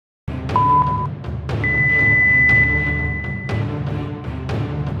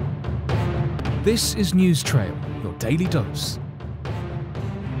This is News Trail, your daily dose.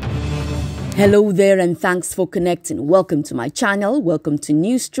 Hello there and thanks for connecting. Welcome to my channel. Welcome to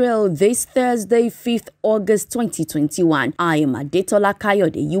News Trail this Thursday, 5th August 2021. I am Adetola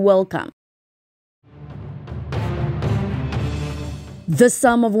Kayode. You welcome. The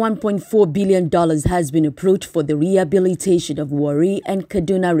sum of $1.4 billion has been approved for the rehabilitation of Warri and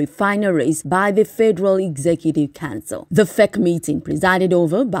Kaduna refineries by the Federal Executive Council. The FEC meeting, presided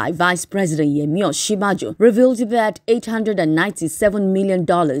over by Vice President Yemi Osinbajo, revealed that $897 million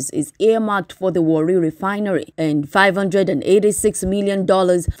is earmarked for the Warri refinery and $586 million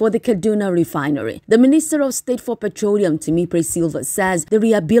for the Kaduna refinery. The Minister of State for Petroleum, Timipre Silva, says the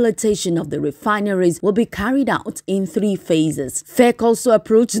rehabilitation of the refineries will be carried out in 3 phases. FEC also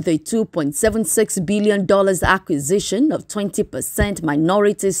approved the $2.76 billion acquisition of 20%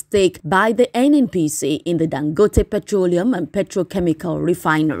 minority stake by the NNPC in the Dangote Petroleum and Petrochemical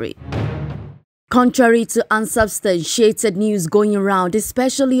Refinery. Contrary to unsubstantiated news going around,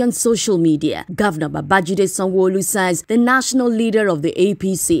 especially on social media, Governor Babajide Sanwo-Olu says the national leader of the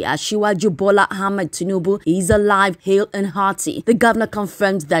APC, Asiwaju Bola Ahmed Tinubu, is alive, hale and hearty. The governor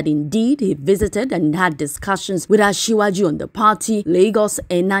confirmed that indeed he visited and had discussions with Asiwaju on the party, Lagos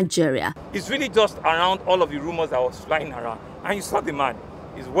and Nigeria. It's really just around all of the rumors that was flying around. And you saw the man.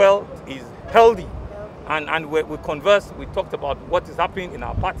 He's well, he's healthy. And we conversed, we talked about what is happening in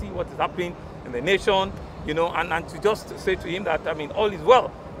our party, what is happening in the nation, you know, and to just say to him that, I mean, all is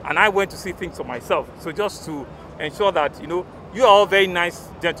well. And I went to see things for myself. So just to ensure that, you know, you are all very nice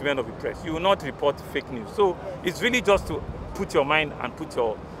gentlemen of the press. You will not report fake news. So it's really just to put your mind and put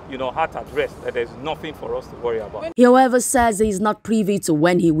your, you know, heart at rest that there's nothing for us to worry about. He, however, says he is not privy to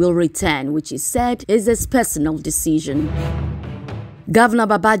when he will return, which he said is his personal decision. Governor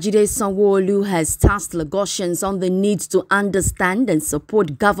Babajide Sanwo-Olu has tasked Lagosians on the need to understand and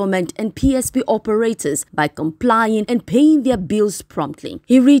support government and PSP operators by complying and paying their bills promptly.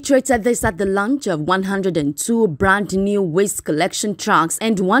 He reiterated this at the launch of 102 brand new waste collection trucks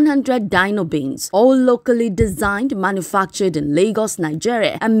and 100 dino bins, all locally designed, manufactured in Lagos,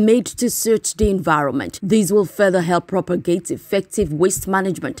 Nigeria, and made to suit the environment. These will further help propagate effective waste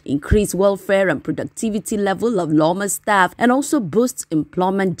management, increase welfare and productivity level of Loma staff, and also boost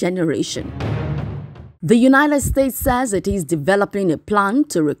employment generation. The United States says it is developing a plan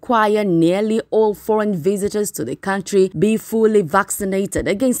to require nearly all foreign visitors to the country be fully vaccinated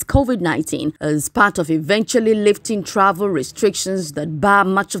against COVID-19 as part of eventually lifting travel restrictions that bar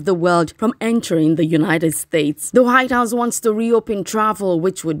much of the world from entering the United States. The White House wants to reopen travel,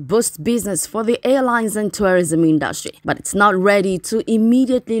 which would boost business for the airlines and tourism industry, but it's not ready to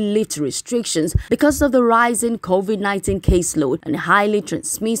immediately lift restrictions because of the rising COVID-19 caseload and highly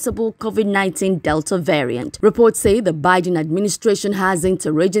transmissible COVID-19 Delta variant. Reports say the Biden administration has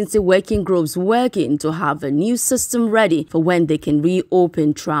interagency working groups working to have a new system ready for when they can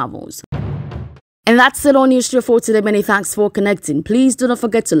reopen travels. And that's it on News Trail for today. Many thanks for connecting. Please do not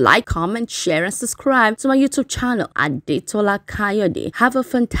forget to like, comment, share and subscribe to my YouTube channel, Adetola Kayode. Have a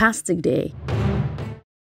fantastic day.